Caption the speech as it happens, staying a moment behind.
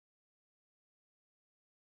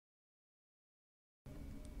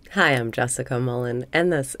Hi, I'm Jessica Mullen,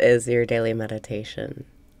 and this is your daily meditation.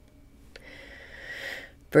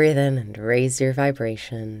 Breathe in and raise your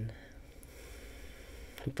vibration.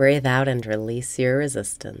 Breathe out and release your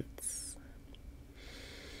resistance.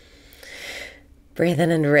 Breathe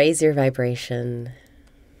in and raise your vibration.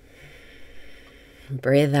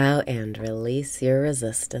 Breathe out and release your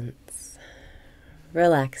resistance.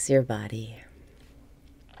 Relax your body.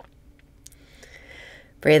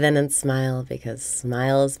 Breathe in and smile because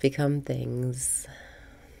smiles become things.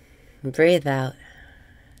 Breathe out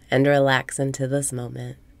and relax into this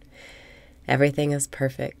moment. Everything is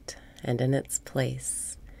perfect and in its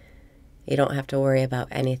place. You don't have to worry about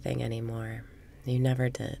anything anymore. You never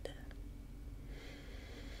did.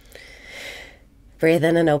 Breathe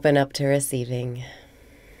in and open up to receiving.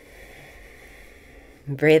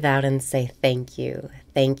 Breathe out and say thank you,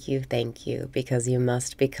 thank you, thank you, because you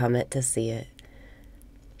must become it to see it.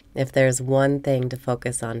 If there's one thing to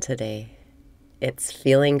focus on today, it's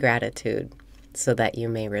feeling gratitude so that you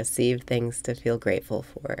may receive things to feel grateful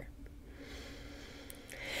for.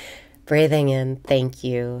 Breathing in, thank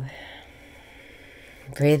you.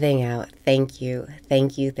 Breathing out, thank you,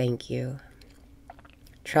 thank you, thank you.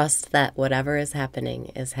 Trust that whatever is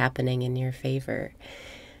happening in your favor.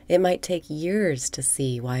 It might take years to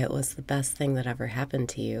see why it was the best thing that ever happened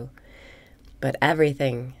to you, but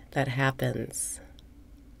everything that happens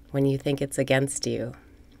when you think it's against you,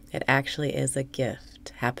 it actually is a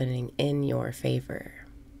gift happening in your favor.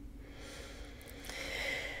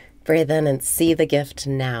 Breathe in and see the gift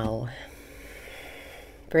now.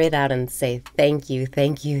 Breathe out and say thank you,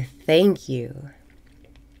 thank you, thank you.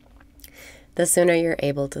 The sooner you're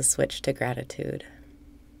able to switch to gratitude,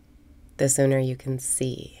 the sooner you can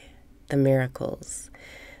see the miracles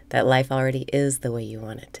that life already is the way you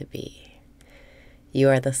want it to be. You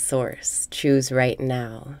are the source. Choose right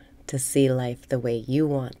now to see life the way you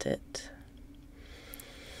want it.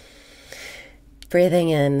 Breathing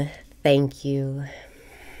in, thank you.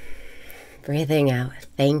 Breathing out,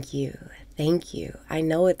 thank you, thank you. I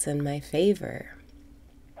know it's in my favor.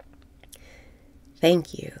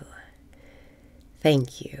 Thank you,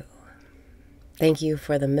 thank you. Thank you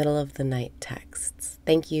for the middle of the night texts.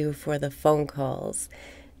 Thank you for the phone calls.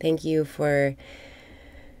 Thank you for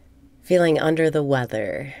feeling under the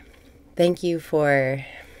weather. Thank you for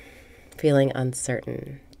feeling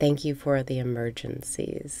uncertain. Thank you for the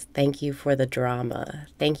emergencies. Thank you for the drama.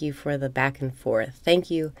 Thank you for the back and forth. Thank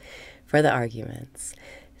you for the arguments.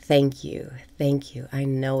 Thank you. Thank you. I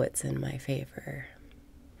know it's in my favor.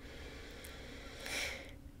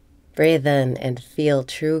 Breathe in and feel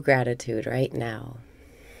true gratitude right now.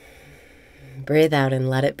 Breathe out and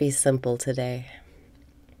let it be simple today.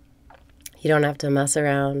 You don't have to mess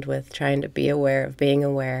around with trying to be aware of being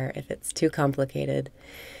aware if it's too complicated.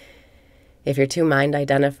 If you're too mind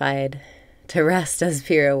identified to rest as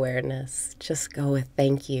pure awareness, just go with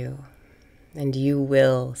thank you, and you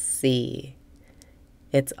will see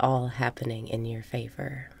it's all happening in your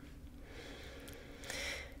favor.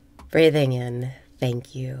 Breathing in,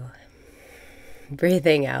 thank you.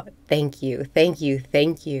 Breathing out, thank you, thank you,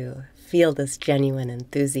 thank you. Feel this genuine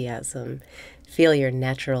enthusiasm. Feel your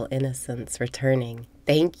natural innocence returning.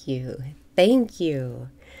 Thank you, thank you.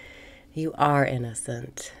 You are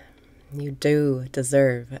innocent. You do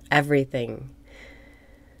deserve everything.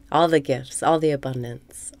 All the gifts, all the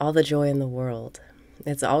abundance, all the joy in the world.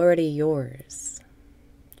 It's already yours.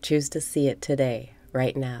 Choose to see it today,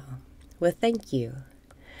 right now, with thank you.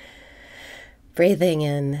 Breathing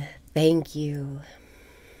in, thank you.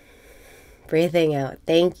 Breathing out,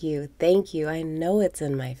 thank you, thank you. I know it's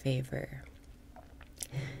in my favor.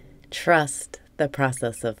 Trust the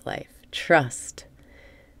process of life. Trust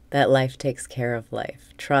that life takes care of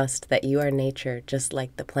life. Trust that you are nature just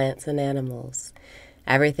like the plants and animals.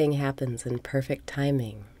 Everything happens in perfect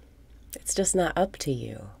timing. It's just not up to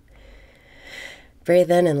you. Breathe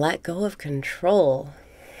in and let go of control.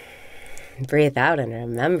 Breathe out and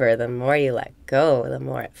remember, the more you let go, the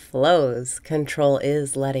more it flows. Control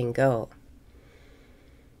is letting go.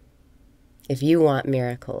 If you want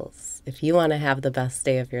miracles, if you want to have the best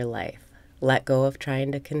day of your life, let go of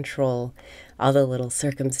trying to control all the little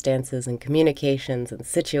circumstances and communications and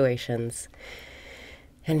situations,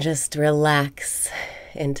 and just relax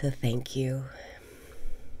into thank you.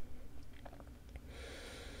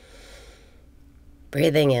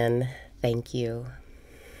 Breathing in, thank you.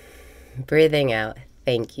 Breathing out,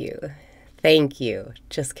 thank you. Thank you.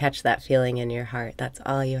 Just catch that feeling in your heart. That's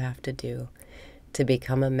all you have to do to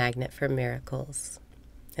become a magnet for miracles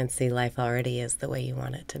and see life already is the way you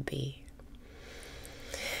want it to be.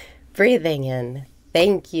 Breathing in,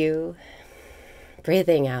 thank you.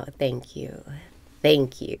 Breathing out, thank you.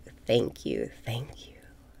 Thank you, thank you, thank you.